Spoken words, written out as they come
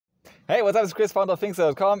Hey, what's up? It's Chris, founder of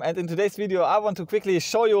Things.com, and in today's video I want to quickly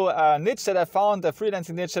show you a niche that I found, a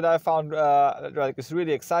freelancing niche that I found is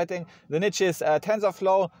really exciting. The niche is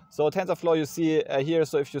TensorFlow. So TensorFlow you see here,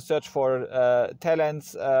 so if you search for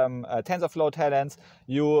talents, TensorFlow talents,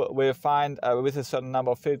 you will find, with a certain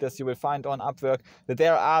number of filters, you will find on Upwork that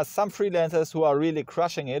there are some freelancers who are really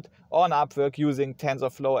crushing it on Upwork using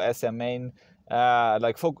TensorFlow as their main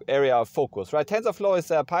area of focus, right? TensorFlow is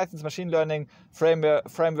Python's machine learning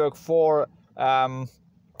framework for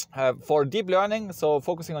deep learning, so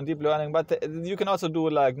focusing on deep learning. But you can also do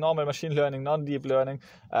like normal machine learning, non-deep learning,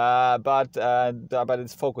 but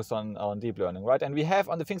it's focused on deep learning, right? And we have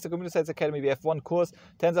on the Things Computer Science Academy, we have one course,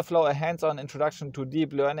 TensorFlow, a hands-on introduction to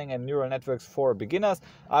deep learning and neural networks for beginners.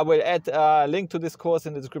 I will add a link to this course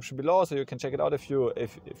in the description below, so you can check it out if you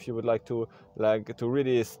would like to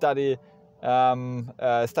really study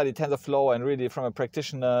TensorFlow and really from a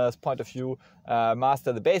practitioner's point of view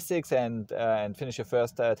master the basics and finish your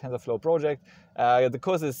first TensorFlow project. The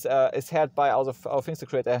course is held by our Things to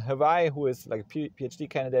Create Hawaii, who is like a PhD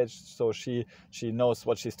candidate, so she knows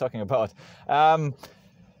what she's talking about.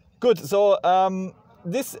 Good. So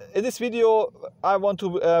in this video, I want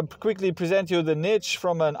to quickly present you the niche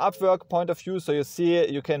from an Upwork point of view. So you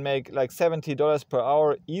see, you can make like $70 per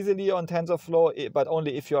hour easily on TensorFlow, but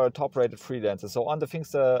only if you are a top-rated freelancer. So on the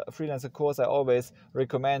Freelancer course, I always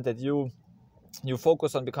recommend that you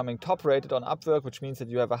focus on becoming top-rated on Upwork, which means that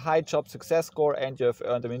you have a high job success score and you have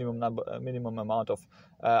earned a minimum amount of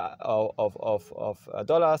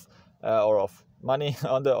dollars or of money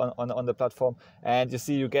on the platform, and you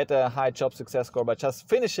see you get a high job success score by just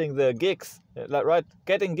finishing the gigs, right?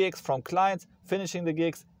 Getting gigs from clients, finishing the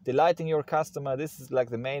gigs, delighting your customer. This is like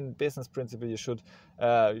the main business principle you should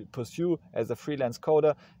pursue as a freelance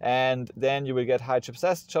coder, and then you will get high job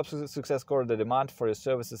success score. The demand for your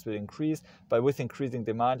services will increase, but with increasing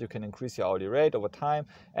demand you can increase your hourly rate over time,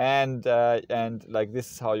 and like this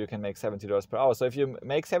is how you can make $70 per hour. So if you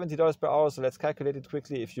make $70 per hour, so let's calculate it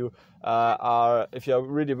quickly. If you are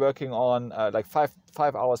really working on like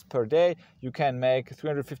five hours per day, you can make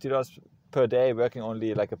 $350 per day working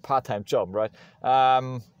only like a part-time job, right?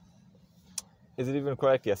 Is it even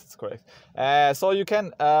correct? Yes, it's correct. So you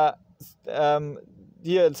can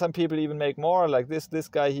here some people even make more, like this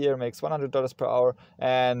guy here makes $100 per hour,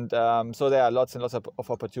 and so there are lots and lots of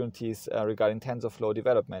opportunities regarding TensorFlow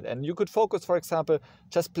development. And you could focus, for example,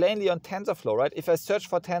 just plainly on TensorFlow, right? If I search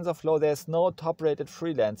for TensorFlow, there's no top-rated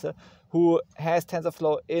freelancer who has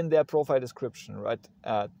TensorFlow in their profile description, right?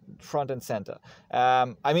 Front and center.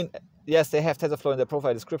 I mean, yes, they have TensorFlow in their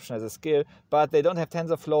profile description as a skill, but they don't have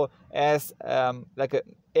TensorFlow as like an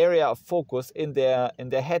area of focus in their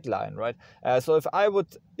headline, right? So if I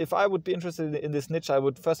would be interested in this niche, I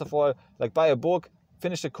would first of all like buy a book,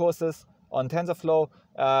 finish the courses on TensorFlow.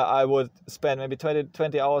 I would spend maybe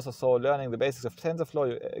 20 hours or so learning the basics of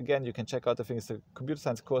TensorFlow. Again, you can check out the Computer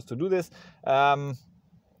Science course to do this.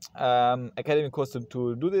 Academy course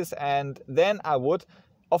to do this, and then I would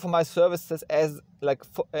offer my services as like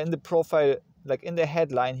in the profile, like in the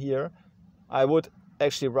headline here, I would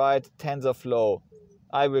actually write TensorFlow.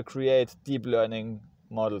 I will create deep learning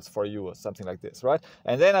models for you or something like this, right?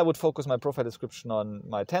 And then I would focus my profile description on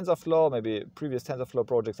my TensorFlow, maybe previous TensorFlow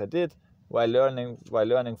projects I did while learning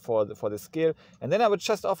for the skill. And then I would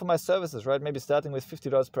just offer my services, right? Maybe starting with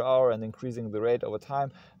 $50 per hour and increasing the rate over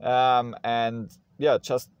time. And yeah,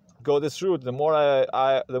 just go this route. The more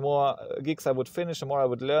the more gigs I would finish, the more I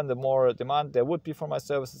would learn, the more demand there would be for my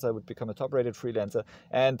services. I would become a top-rated freelancer,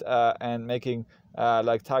 and making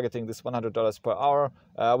like targeting this $100 per hour,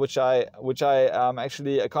 which I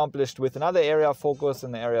actually accomplished with another area of focus.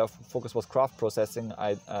 And the area of focus was graph processing.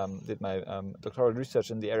 I did my doctoral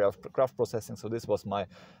research in the area of graph processing, so this was my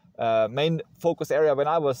main focus area when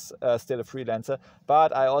I was still a freelancer.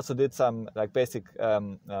 But I also did some like basic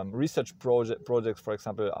research projects. For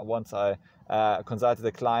example, once I consulted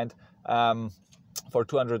a client for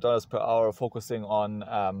 $200 per hour, focusing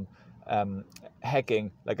on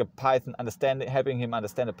hacking, like a Python, helping him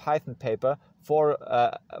understand a Python paper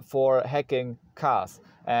for hacking cars.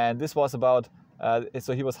 And this was about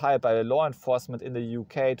so he was hired by law enforcement in the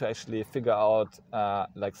UK to actually figure out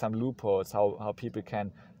like some loopholes, how people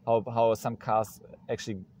can, how some cars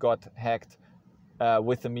actually got hacked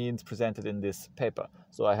with the means presented in this paper.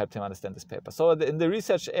 So I helped him understand this paper. So in the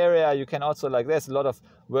research area, you can also, like, there's a lot of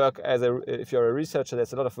work if you're a researcher,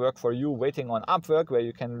 there's a lot of work for you waiting on Upwork, where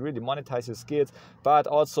you can really monetize your skills. But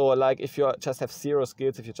also, like, if you just have zero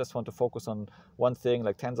skills, if you just want to focus on one thing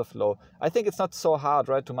like TensorFlow, I think it's not so hard,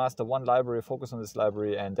 right, to master one library, focus on this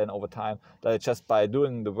library, and then over time, just by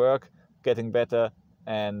doing the work, getting better,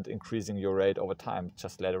 and increasing your rate over time,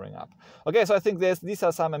 just laddering up. Okay, so I think these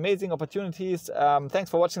are some amazing opportunities. Thanks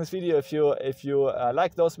for watching this video. If you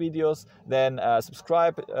like those videos, then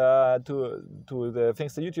subscribe to the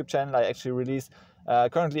Things to YouTube channel. I actually release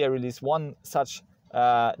currently I release one such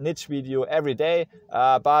niche video every day,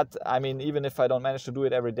 but I mean, even if I don't manage to do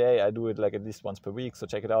it every day, I do it like at least once per week. So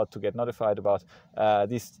check it out to get notified about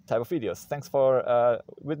these type of videos. Thanks for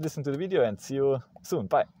listening to the video, and see you soon.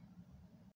 Bye.